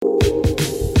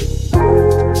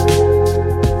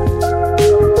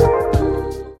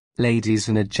ladies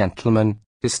and gentlemen,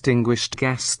 distinguished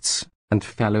guests, and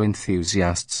fellow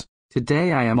enthusiasts.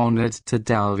 Today I am honored to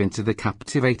delve into the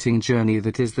captivating journey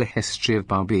that is the history of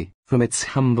Barbie, from its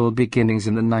humble beginnings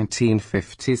in the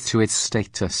 1950s to its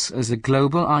status as a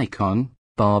global icon.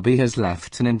 Barbie has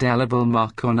left an indelible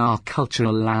mark on our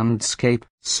cultural landscape,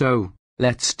 so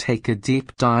let's take a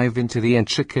deep dive into the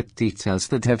intricate details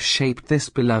that have shaped this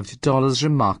beloved doll's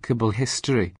remarkable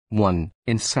history. 1.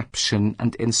 Inception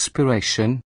and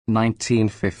inspiration.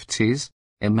 1950s.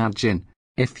 Imagine,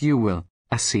 if you will,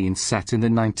 a scene set in the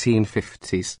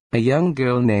 1950s. A young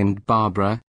girl named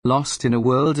Barbara, lost in a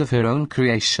world of her own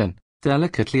creation,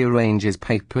 delicately arranges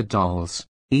paper dolls,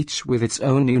 each with its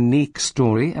own unique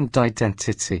story and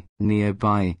identity.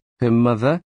 Nearby, her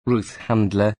mother, Ruth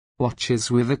Handler,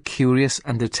 watches with a curious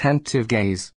and attentive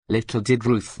gaze. Little did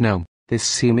Ruth know, this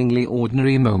seemingly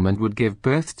ordinary moment would give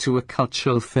birth to a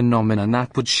cultural phenomenon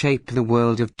that would shape the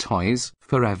world of toys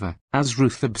forever. As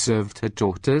Ruth observed her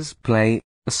daughter's play,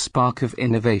 a spark of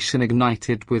innovation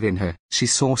ignited within her. She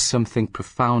saw something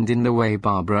profound in the way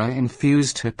Barbara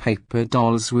infused her paper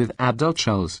dolls with adult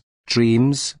roles,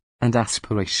 dreams, and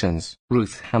aspirations.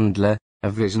 Ruth Handler, a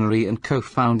visionary and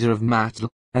co-founder of Mattel,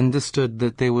 understood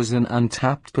that there was an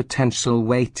untapped potential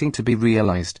waiting to be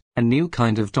realized. A new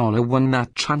kind of doll, one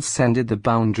that transcended the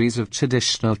boundaries of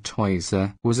traditional toys,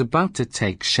 was about to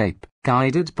take shape.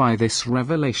 Guided by this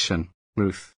revelation,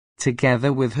 Ruth,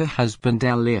 together with her husband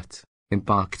Elliot,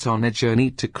 embarked on a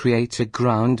journey to create a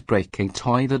groundbreaking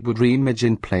toy that would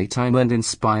reimagine playtime and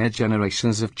inspire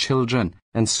generations of children.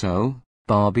 And so,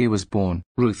 Barbie was born.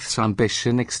 Ruth's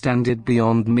ambition extended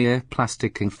beyond mere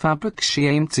plastic and fabric. She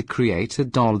aimed to create a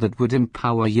doll that would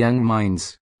empower young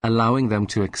minds, allowing them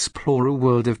to explore a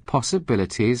world of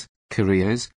possibilities,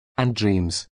 careers, and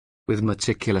dreams. With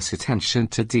meticulous attention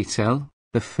to detail,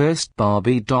 the first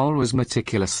Barbie doll was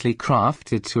meticulously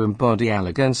crafted to embody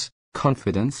elegance,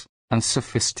 confidence, and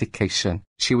sophistication.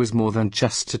 She was more than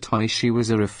just a toy. She was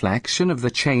a reflection of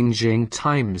the changing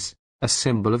times, a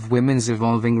symbol of women's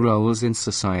evolving roles in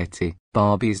society.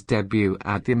 Barbie's debut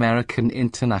at the American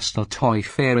International Toy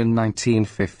Fair in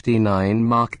 1959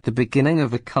 marked the beginning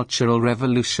of a cultural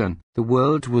revolution. The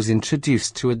world was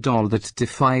introduced to a doll that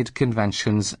defied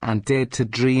conventions and dared to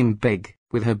dream big.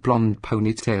 With her blonde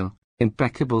ponytail,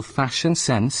 impeccable fashion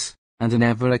sense, and an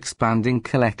ever-expanding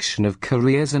collection of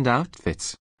careers and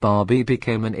outfits, Barbie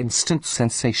became an instant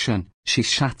sensation. She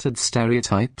shattered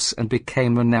stereotypes and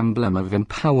became an emblem of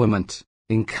empowerment,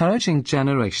 encouraging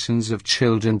generations of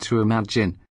children to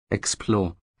imagine,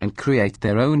 explore, and create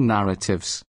their own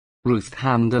narratives. Ruth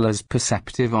Handler's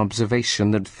perceptive observation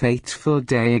that fateful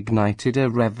day ignited a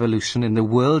revolution in the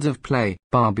world of play.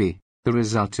 Barbie, the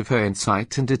result of her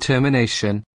insight and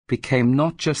determination, became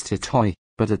not just a toy,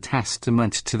 but a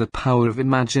testament to the power of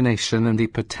imagination and the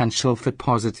potential for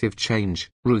positive change.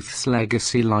 Ruth's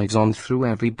legacy lives on through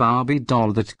every Barbie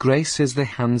doll that graces the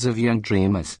hands of young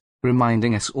dreamers,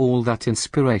 reminding us all that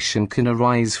inspiration can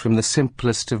arise from the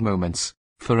simplest of moments,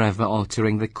 forever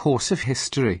altering the course of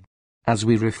history. As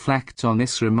we reflect on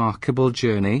this remarkable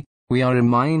journey, we are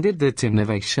reminded that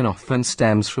innovation often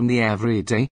stems from the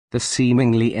everyday, the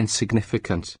seemingly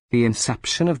insignificant. The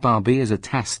inception of Barbie is a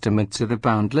testament to the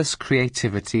boundless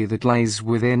creativity that lies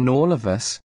within all of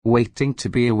us, waiting to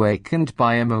be awakened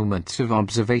by a moment of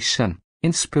observation,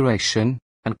 inspiration,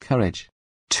 and courage.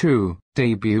 2.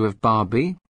 Debut of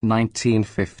Barbie,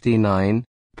 1959.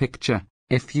 Picture,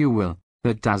 if you will,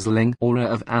 the dazzling aura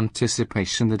of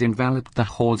anticipation that enveloped the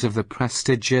halls of the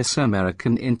prestigious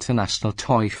American International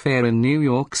Toy Fair in New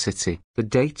York City. The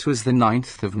date was the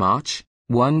 9th of March,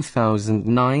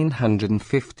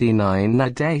 1959, a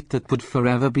date that would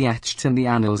forever be etched in the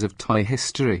annals of toy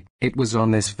history. It was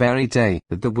on this very day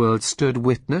that the world stood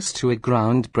witness to a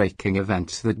groundbreaking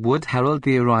event that would herald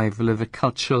the arrival of a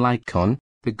cultural icon,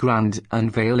 the grand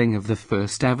unveiling of the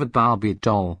first ever Barbie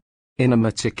doll. In a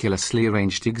meticulously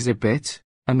arranged exhibit,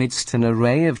 amidst an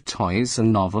array of toys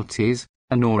and novelties,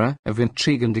 an aura of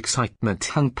intrigue and excitement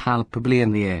hung palpably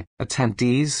in the air.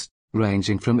 Attendees,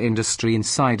 ranging from industry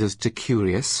insiders to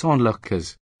curious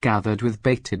onlookers, gathered with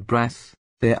bated breath,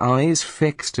 their eyes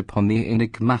fixed upon the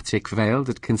enigmatic veil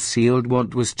that concealed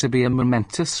what was to be a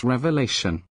momentous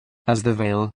revelation. As the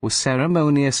veil was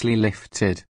ceremoniously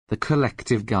lifted, the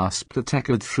collective gasp that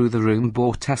echoed through the room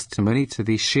bore testimony to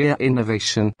the sheer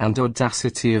innovation and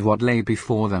audacity of what lay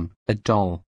before them. A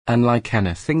doll, unlike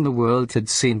anything the world had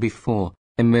seen before,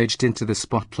 emerged into the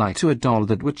spotlight. A doll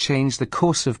that would change the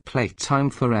course of playtime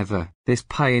forever. This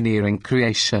pioneering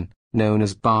creation, known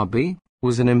as Barbie,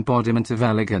 was an embodiment of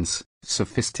elegance,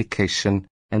 sophistication,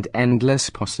 and endless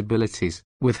possibilities.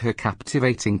 With her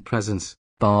captivating presence,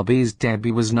 Barbie's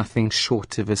debut was nothing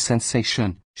short of a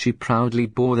sensation. She proudly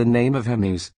bore the name of her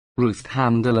muse, Ruth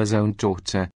Handler's own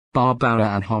daughter, Barbara,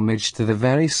 and homage to the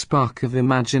very spark of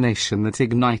imagination that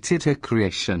ignited her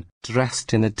creation.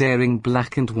 Dressed in a daring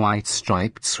black and white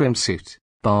striped swimsuit,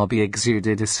 Barbie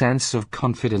exuded a sense of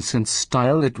confidence and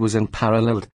style that was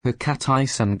unparalleled. Her cat-eye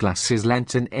sunglasses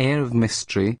lent an air of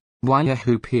mystery, while her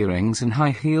hoop earrings and high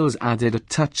heels added a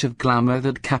touch of glamour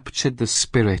that captured the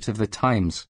spirit of the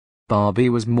times. Barbie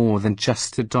was more than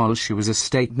just a doll. She was a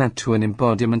statement to an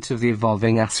embodiment of the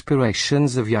evolving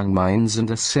aspirations of young minds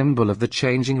and a symbol of the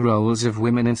changing roles of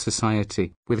women in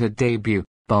society. With her debut,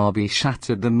 Barbie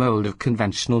shattered the mold of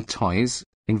conventional toys,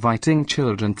 inviting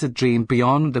children to dream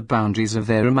beyond the boundaries of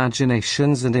their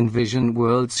imaginations and envision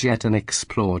worlds yet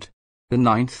unexplored. The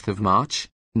 9th of March,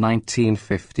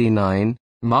 1959,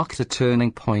 marked a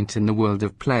turning point in the world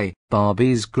of play.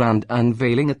 Barbie's grand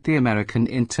unveiling at the American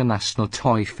International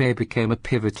Toy Fair became a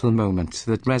pivotal moment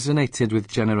that resonated with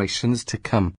generations to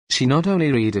come. She not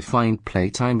only redefined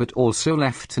playtime but also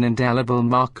left an indelible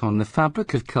mark on the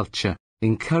fabric of culture,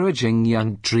 encouraging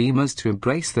young dreamers to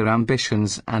embrace their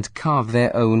ambitions and carve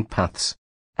their own paths.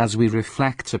 As we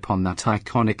reflect upon that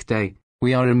iconic day,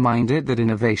 we are reminded that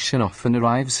innovation often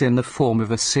arrives in the form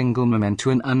of a single moment,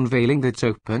 an unveiling that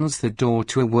opens the door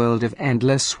to a world of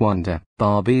endless wonder.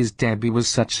 Barbie's debut was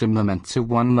such a memento,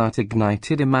 one that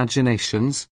ignited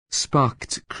imaginations,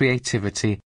 sparked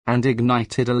creativity, and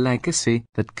ignited a legacy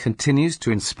that continues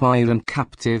to inspire and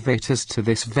captivate us to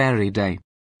this very day.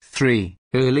 3.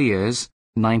 Early years,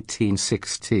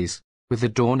 1960s. With the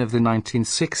dawn of the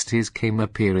 1960s came a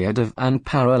period of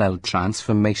unparalleled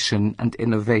transformation and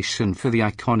innovation for the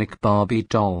iconic Barbie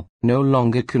doll. No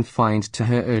longer confined to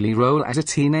her early role as a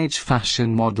teenage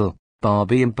fashion model,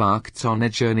 Barbie embarked on a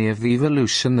journey of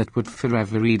evolution that would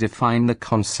forever redefine the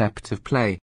concept of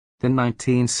play. The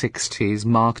 1960s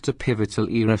marked a pivotal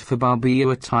era for Barbie,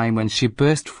 a time when she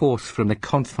burst forth from the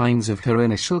confines of her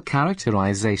initial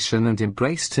characterization and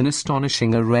embraced an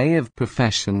astonishing array of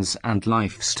professions and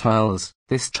lifestyles.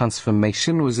 This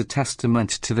transformation was a testament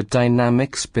to the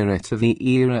dynamic spirit of the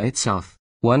era itself,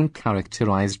 one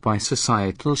characterized by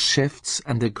societal shifts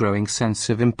and a growing sense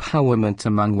of empowerment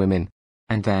among women.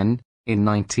 And then, in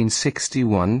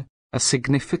 1961, a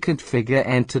significant figure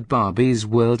entered Barbie's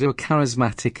world, a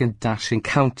charismatic and dashing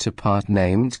counterpart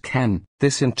named Ken.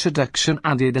 This introduction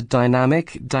added a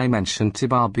dynamic dimension to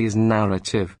Barbie's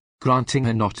narrative, granting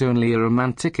her not only a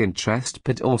romantic interest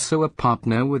but also a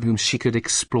partner with whom she could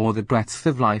explore the breadth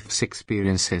of life's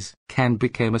experiences. Ken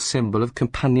became a symbol of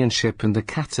companionship and a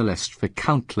catalyst for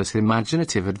countless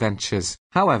imaginative adventures.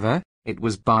 However, it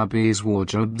was Barbie's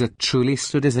wardrobe that truly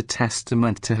stood as a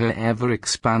testament to her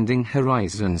ever-expanding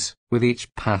horizons. With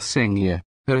each passing year,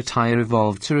 her attire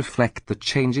evolved to reflect the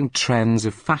changing trends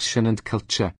of fashion and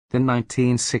culture. The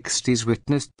 1960s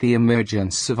witnessed the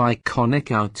emergence of iconic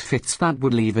outfits that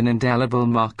would leave an indelible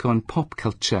mark on pop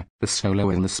culture. The Solo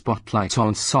in the Spotlight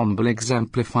ensemble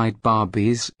exemplified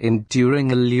Barbie's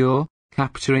enduring allure,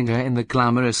 capturing her in the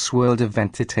glamorous world of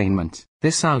entertainment.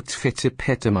 This outfit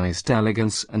epitomized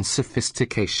elegance and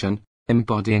sophistication,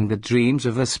 embodying the dreams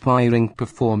of aspiring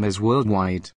performers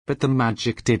worldwide. But the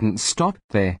magic didn't stop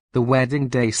there. The wedding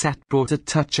day set brought a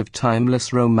touch of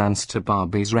timeless romance to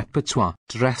Barbie's repertoire.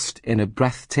 Dressed in a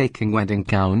breathtaking wedding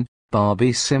gown,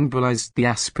 Barbie symbolized the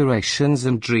aspirations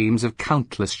and dreams of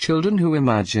countless children who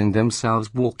imagined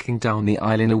themselves walking down the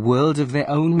aisle in a world of their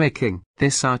own making.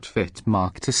 This outfit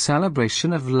marked a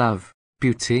celebration of love,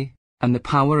 beauty, and the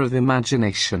power of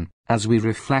imagination. As we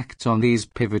reflect on these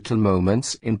pivotal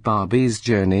moments in Barbie's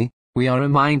journey, we are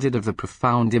reminded of the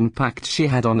profound impact she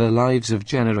had on the lives of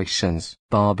generations.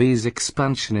 Barbie's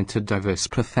expansion into diverse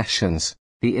professions,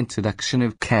 the introduction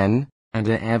of Ken, and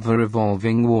her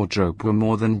ever-evolving wardrobe were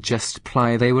more than just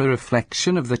ply. They were a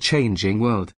reflection of the changing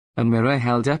world, a mirror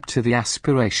held up to the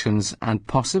aspirations and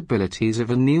possibilities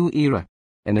of a new era.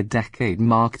 In a decade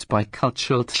marked by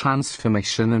cultural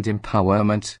transformation and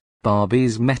empowerment,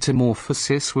 Barbie's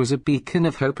metamorphosis was a beacon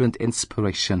of hope and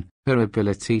inspiration. Her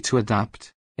ability to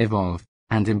adapt, evolve,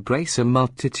 and embrace a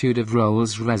multitude of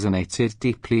roles resonated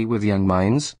deeply with young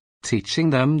minds,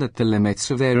 teaching them that the limits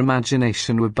of their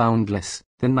imagination were boundless.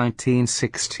 The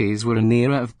 1960s were an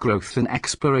era of growth and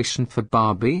exploration for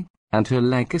Barbie, and her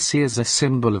legacy as a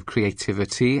symbol of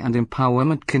creativity and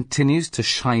empowerment continues to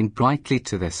shine brightly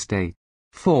to this day.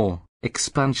 4.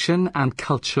 Expansion and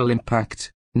cultural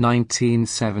impact.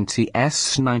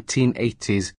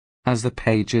 1970s-1980s. As the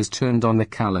pages turned on the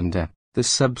calendar, the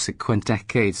subsequent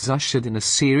decades ushered in a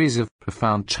series of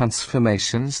profound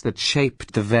transformations that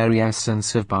shaped the very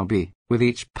essence of Barbie. With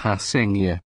each passing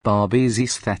year, Barbie's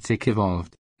aesthetic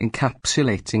evolved,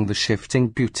 encapsulating the shifting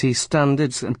beauty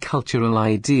standards and cultural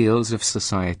ideals of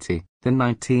society. The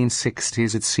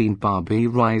 1960s had seen Barbie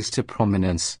rise to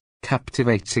prominence,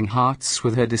 captivating hearts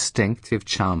with her distinctive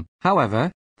charm.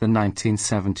 However, the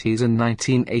 1970s and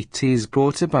 1980s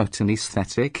brought about an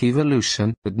aesthetic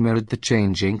evolution that mirrored the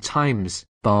changing times.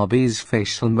 Barbie's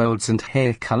facial molds and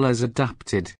hair colors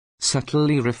adapted,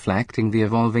 subtly reflecting the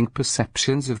evolving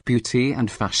perceptions of beauty and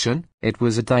fashion. It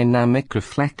was a dynamic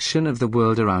reflection of the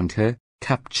world around her,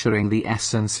 capturing the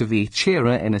essence of each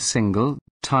era in a single,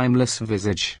 timeless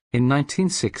visage. In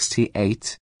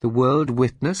 1968, the world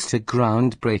witnessed a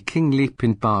groundbreaking leap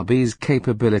in Barbie's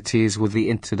capabilities with the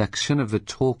introduction of the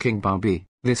talking Barbie.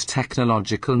 This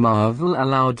technological marvel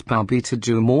allowed Barbie to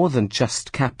do more than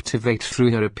just captivate through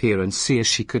her appearance, as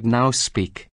she could now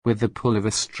speak. With the pull of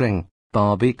a string,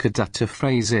 Barbie could utter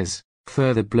phrases,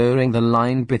 further blurring the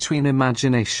line between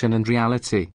imagination and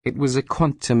reality. It was a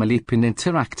quantum leap in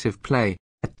interactive play,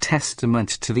 a testament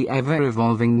to the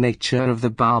ever-evolving nature of the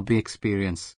Barbie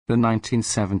experience. The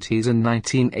 1970s and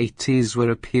 1980s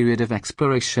were a period of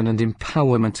exploration and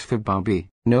empowerment for Barbie.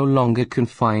 No longer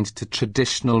confined to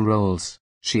traditional roles,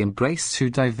 she embraced a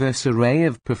diverse array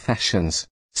of professions,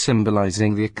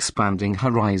 symbolizing the expanding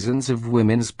horizons of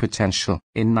women's potential.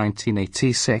 In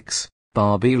 1986,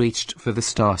 Barbie reached for the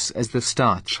stars as the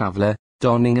Star Traveler,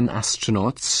 donning an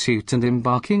astronaut's suit and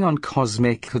embarking on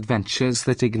cosmic adventures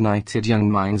that ignited young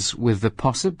minds with the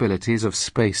possibilities of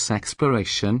space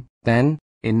exploration. Then,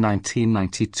 in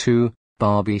 1992,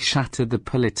 Barbie shattered the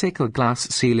political glass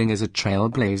ceiling as a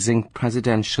trailblazing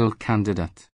presidential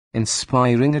candidate,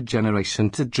 inspiring a generation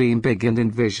to dream big and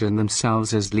envision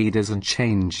themselves as leaders and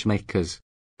change-makers.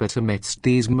 But amidst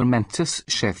these momentous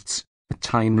shifts, a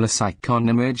timeless icon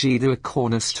emerged, a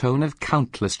cornerstone of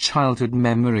countless childhood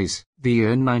memories. The year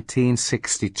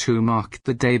 1962 marked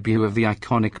the debut of the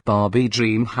iconic Barbie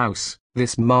dream house.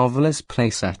 This marvelous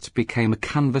playset became a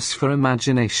canvas for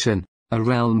imagination, a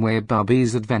realm where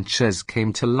Barbie's adventures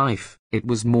came to life. It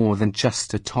was more than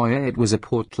just a toy, it was a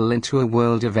portal into a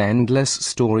world of endless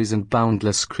stories and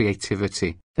boundless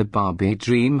creativity. The Barbie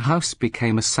dream house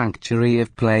became a sanctuary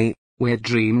of play, where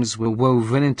dreams were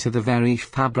woven into the very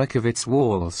fabric of its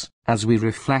walls. As we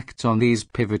reflect on these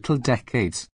pivotal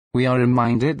decades, we are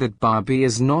reminded that Barbie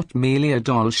is not merely a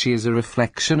doll, she is a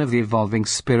reflection of the evolving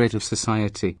spirit of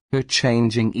society. Her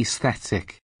changing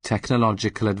aesthetic,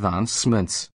 technological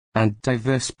advancements, and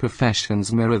diverse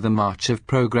professions mirror the march of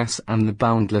progress and the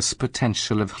boundless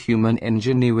potential of human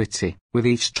ingenuity. With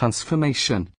each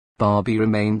transformation, Barbie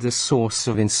remained a source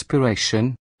of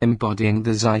inspiration, embodying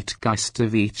the zeitgeist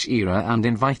of each era and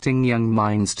inviting young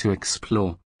minds to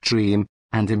explore, dream,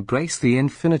 and embrace the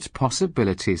infinite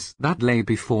possibilities that lay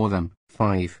before them.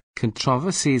 5.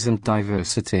 Controversies and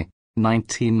diversity.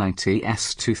 1990s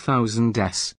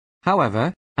 2000s.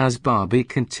 However, as Barbie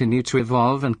continued to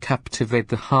evolve and captivate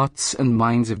the hearts and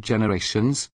minds of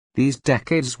generations, these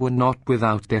decades were not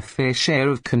without their fair share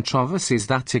of controversies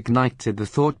that ignited the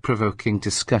thought-provoking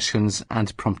discussions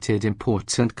and prompted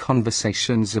important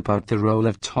conversations about the role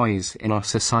of toys in our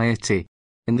society.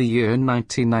 In the year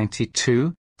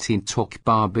 1992, Teen Talk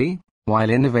Barbie, while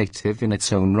innovative in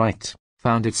its own right,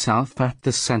 found itself at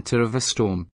the center of a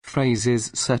storm.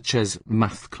 Phrases such as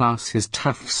 "math class is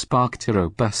tough" sparked a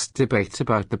robust debate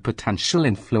about the potential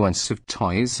influence of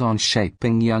toys on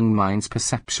shaping young minds'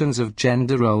 perceptions of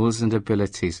gender roles and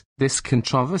abilities. This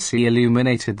controversy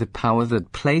illuminated the power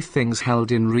that playthings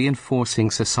held in reinforcing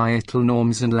societal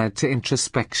norms and led to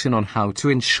introspection on how to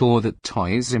ensure that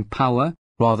toys empower,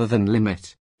 rather than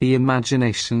limit, the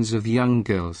imaginations of young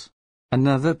girls.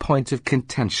 Another point of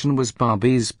contention was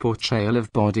Barbie's portrayal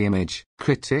of body image.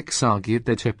 Critics argued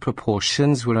that her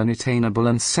proportions were unattainable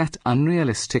and set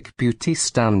unrealistic beauty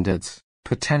standards,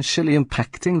 potentially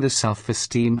impacting the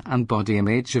self-esteem and body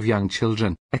image of young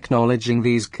children. Acknowledging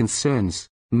these concerns,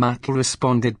 Mattel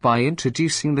responded by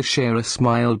introducing the Share a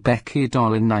Smile Becky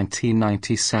doll in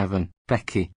 1997.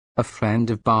 Becky, a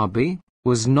friend of Barbie,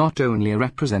 was not only a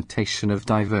representation of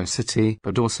diversity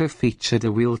but also featured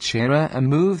a wheelchair, a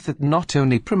move that not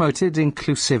only promoted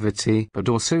inclusivity but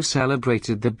also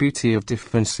celebrated the beauty of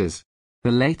differences.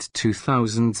 The late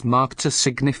 2000s marked a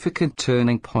significant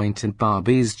turning point in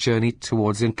Barbie's journey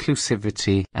towards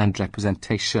inclusivity and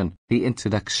representation. The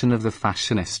introduction of the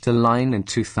fashionista line in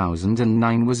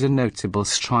 2009 was a notable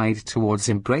stride towards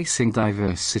embracing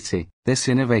diversity. This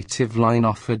innovative line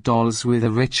offered dolls with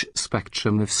a rich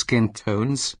spectrum of skin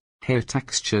tones, hair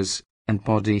textures, and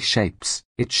body shapes.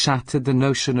 It shattered the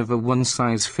notion of a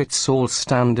one-size-fits-all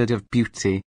standard of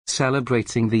beauty,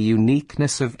 celebrating the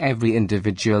uniqueness of every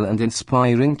individual and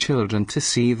inspiring children to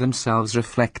see themselves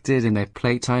reflected in their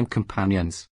playtime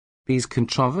companions. These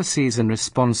controversies and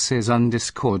responses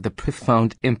underscored the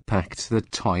profound impact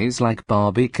that toys like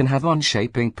Barbie can have on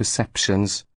shaping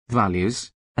perceptions,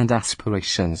 values, and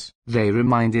aspirations. They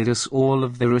reminded us all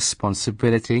of the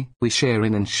responsibility we share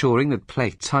in ensuring that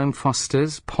playtime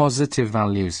fosters positive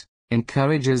values,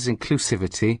 encourages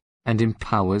inclusivity, and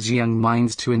empowers young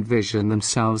minds to envision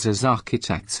themselves as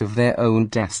architects of their own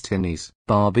destinies.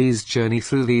 Barbie's journey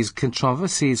through these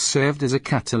controversies served as a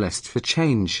catalyst for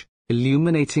change,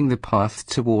 illuminating the path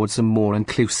towards a more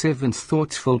inclusive and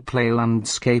thoughtful play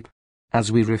landscape.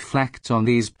 As we reflect on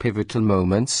these pivotal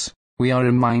moments, we are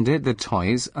reminded that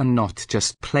toys are not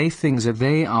just playthings, that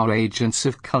they are agents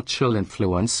of cultural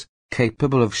influence,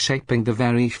 capable of shaping the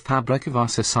very fabric of our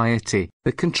society.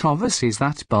 The controversies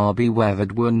that Barbie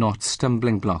weathered were not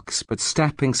stumbling blocks but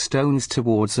stepping stones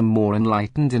towards a more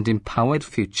enlightened and empowered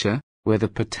future, where the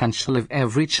potential of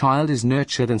every child is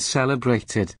nurtured and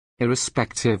celebrated,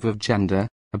 irrespective of gender,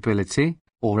 ability,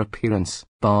 or appearance.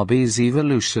 Barbie's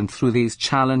evolution through these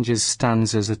challenges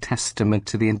stands as a testament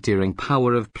to the enduring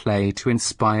power of play to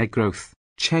inspire growth,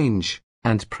 change,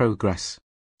 and progress.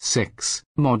 6.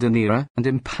 Modern Era and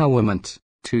Empowerment,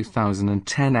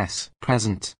 2010s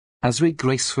present. As we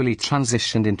gracefully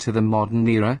transitioned into the modern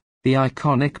era, the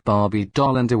iconic Barbie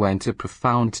doll underwent a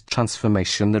profound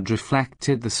transformation that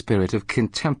reflected the spirit of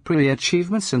contemporary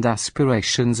achievements and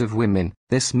aspirations of women.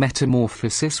 This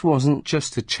metamorphosis wasn't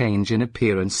just a change in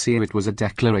appearance, it was a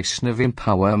declaration of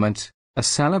empowerment, a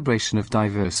celebration of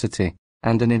diversity,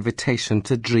 and an invitation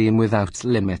to dream without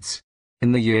limits.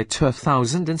 In the year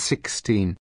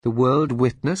 2016, the world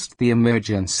witnessed the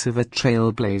emergence of a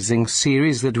trailblazing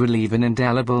series that will leave an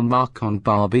indelible mark on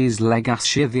Barbie's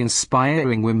legacy of the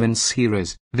inspiring women's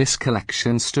series. This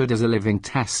collection stood as a living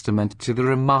testament to the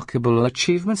remarkable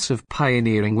achievements of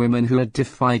pioneering women who had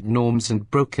defied norms and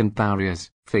broken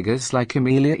barriers. Figures like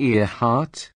Amelia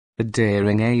Earhart, the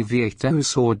daring aviator who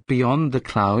soared beyond the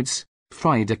clouds,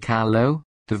 Frida Kahlo,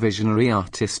 the visionary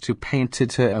artist who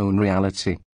painted her own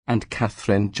reality, and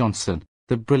Katherine Johnson,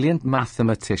 the brilliant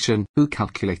mathematician who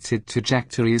calculated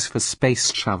trajectories for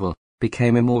space travel,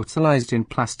 became immortalized in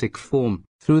plastic form.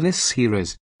 Through this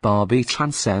series, Barbie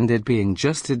transcended being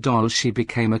just a doll. She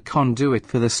became a conduit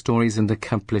for the stories and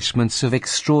accomplishments of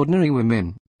extraordinary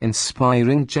women,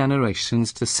 inspiring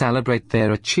generations to celebrate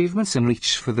their achievements and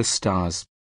reach for the stars.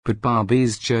 But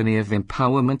Barbie's journey of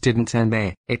empowerment didn't end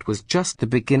there. It was just the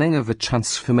beginning of a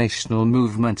transformational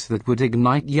movement that would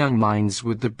ignite young minds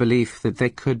with the belief that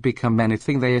they could become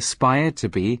anything they aspired to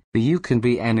be. The You Can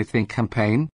Be Anything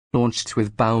campaign, launched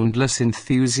with boundless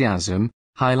enthusiasm,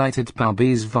 highlighted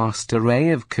Barbie's vast array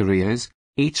of careers,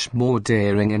 each more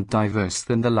daring and diverse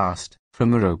than the last.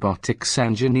 From a robotics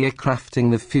engineer crafting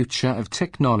the future of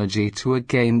technology to a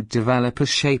game developer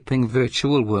shaping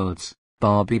virtual worlds,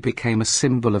 Barbie became a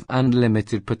symbol of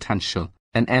unlimited potential,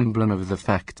 an emblem of the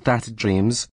fact that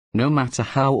dreams, no matter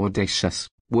how audacious,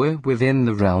 were within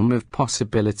the realm of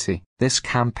possibility. This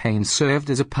campaign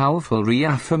served as a powerful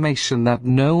reaffirmation that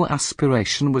no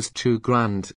aspiration was too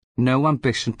grand, no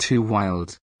ambition too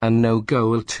wild, and no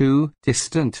goal too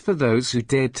distant for those who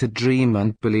dared to dream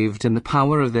and believed in the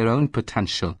power of their own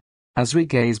potential. As we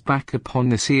gaze back upon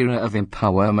this era of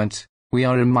empowerment, we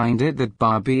are reminded that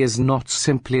Barbie is not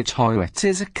simply a toy, it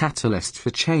is a catalyst for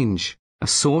change, a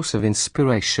source of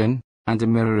inspiration, and a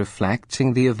mirror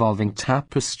reflecting the evolving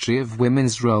tapestry of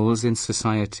women's roles in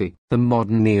society. The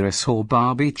modern era saw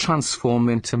Barbie transform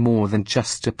into more than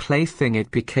just a plaything. It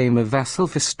became a vessel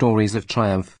for stories of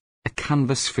triumph, a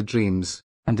canvas for dreams,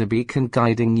 and a beacon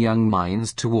guiding young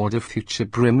minds toward a future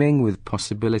brimming with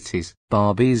possibilities.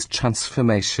 Barbie's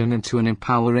transformation into an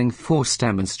empowering force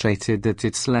demonstrated that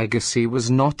its legacy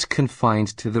was not confined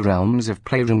to the realms of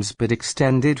playrooms but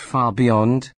extended far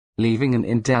beyond, leaving an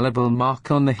indelible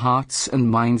mark on the hearts and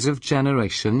minds of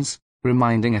generations,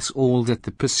 reminding us all that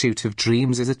the pursuit of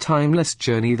dreams is a timeless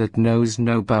journey that knows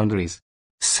no boundaries.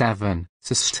 7.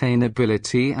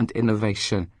 Sustainability and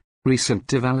innovation. Recent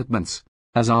developments.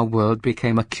 As our world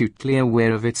became acutely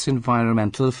aware of its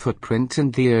environmental footprint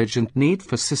and the urgent need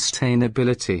for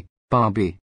sustainability,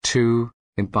 Barbie, too,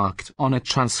 embarked on a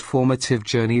transformative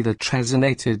journey that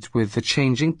resonated with the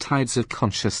changing tides of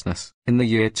consciousness. In the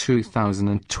year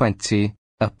 2020,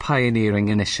 a pioneering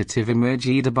initiative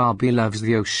emerged, Barbie Loves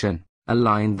the Ocean, a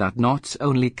line that not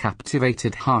only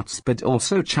captivated hearts but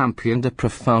also championed a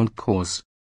profound cause.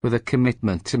 With a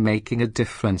commitment to making a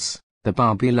difference, the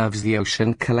Barbie Loves the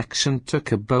Ocean collection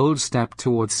took a bold step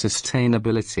towards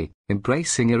sustainability,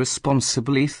 embracing a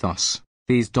responsible ethos.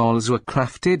 These dolls were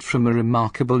crafted from a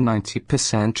remarkable 90%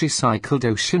 recycled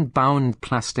ocean-bound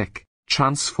plastic,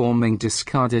 transforming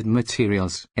discarded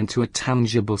materials into a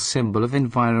tangible symbol of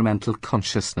environmental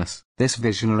consciousness. This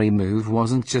visionary move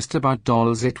wasn't just about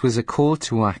dolls, it was a call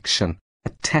to action, a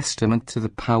testament to the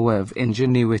power of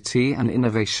ingenuity and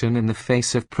innovation in the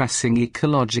face of pressing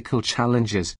ecological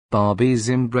challenges. Barbie's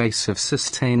embrace of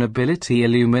sustainability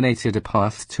illuminated a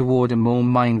path toward a more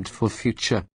mindful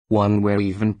future, one where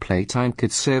even playtime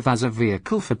could serve as a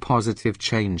vehicle for positive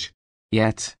change.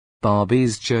 Yet,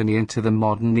 Barbie's journey into the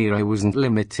modern era wasn't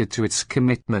limited to its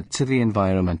commitment to the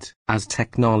environment. As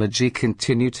technology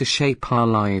continued to shape our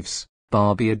lives,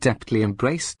 Barbie adeptly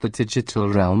embraced the digital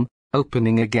realm,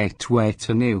 opening a gateway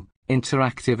to new,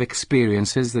 interactive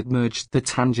experiences that merged the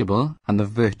tangible and the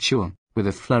virtual. With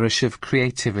a flourish of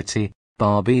creativity,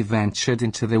 Barbie ventured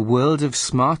into the world of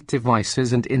smart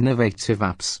devices and innovative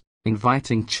apps,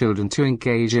 inviting children to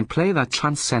engage in play that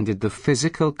transcended the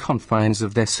physical confines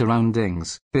of their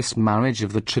surroundings. This marriage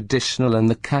of the traditional and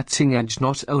the cutting edge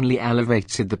not only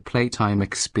elevated the playtime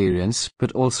experience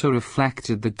but also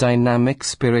reflected the dynamic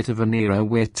spirit of an era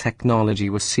where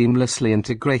technology was seamlessly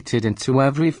integrated into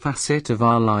every facet of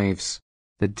our lives.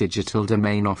 The digital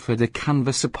domain offered a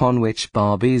canvas upon which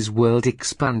Barbie's world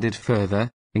expanded further,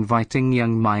 inviting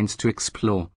young minds to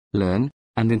explore, learn,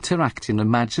 and interact in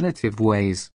imaginative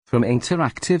ways. From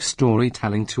interactive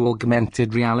storytelling to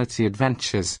augmented reality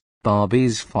adventures,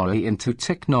 Barbie's foray into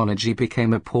technology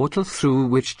became a portal through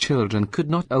which children could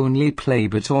not only play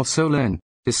but also learn,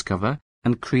 discover,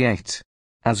 and create.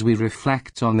 As we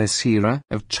reflect on this era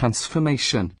of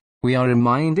transformation, we are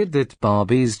reminded that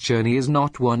Barbie's journey is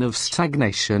not one of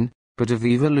stagnation, but of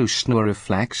evolution, a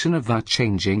reflection of that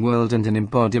changing world and an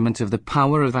embodiment of the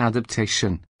power of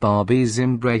adaptation. Barbie's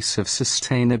embrace of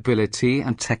sustainability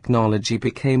and technology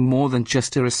became more than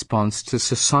just a response to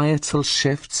societal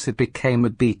shifts. It became a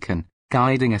beacon,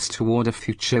 guiding us toward a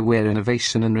future where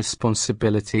innovation and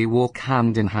responsibility walk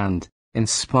hand in hand,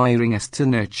 inspiring us to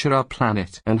nurture our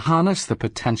planet and harness the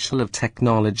potential of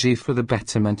technology for the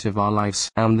betterment of our lives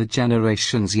and the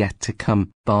generations yet to come.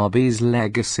 Barbie's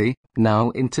legacy, now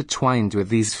intertwined with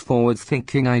these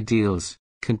forward-thinking ideals,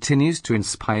 continues to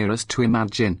inspire us to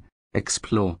imagine,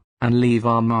 explore, and leave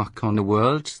our mark on a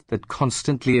world that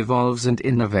constantly evolves and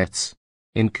innovates.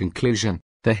 In conclusion,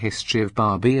 the history of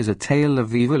Barbie is a tale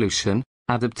of evolution,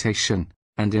 adaptation,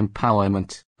 and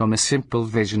empowerment. From a simple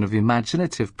vision of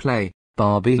imaginative play,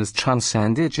 Barbie has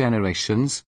transcended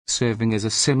generations, serving as a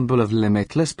symbol of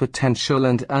limitless potential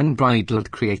and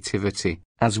unbridled creativity.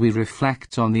 As we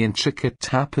reflect on the intricate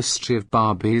tapestry of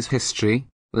Barbie's history,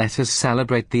 let us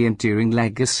celebrate the enduring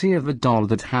legacy of a doll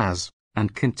that has,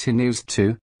 and continues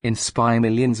to, inspire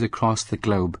millions across the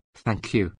globe. Thank you.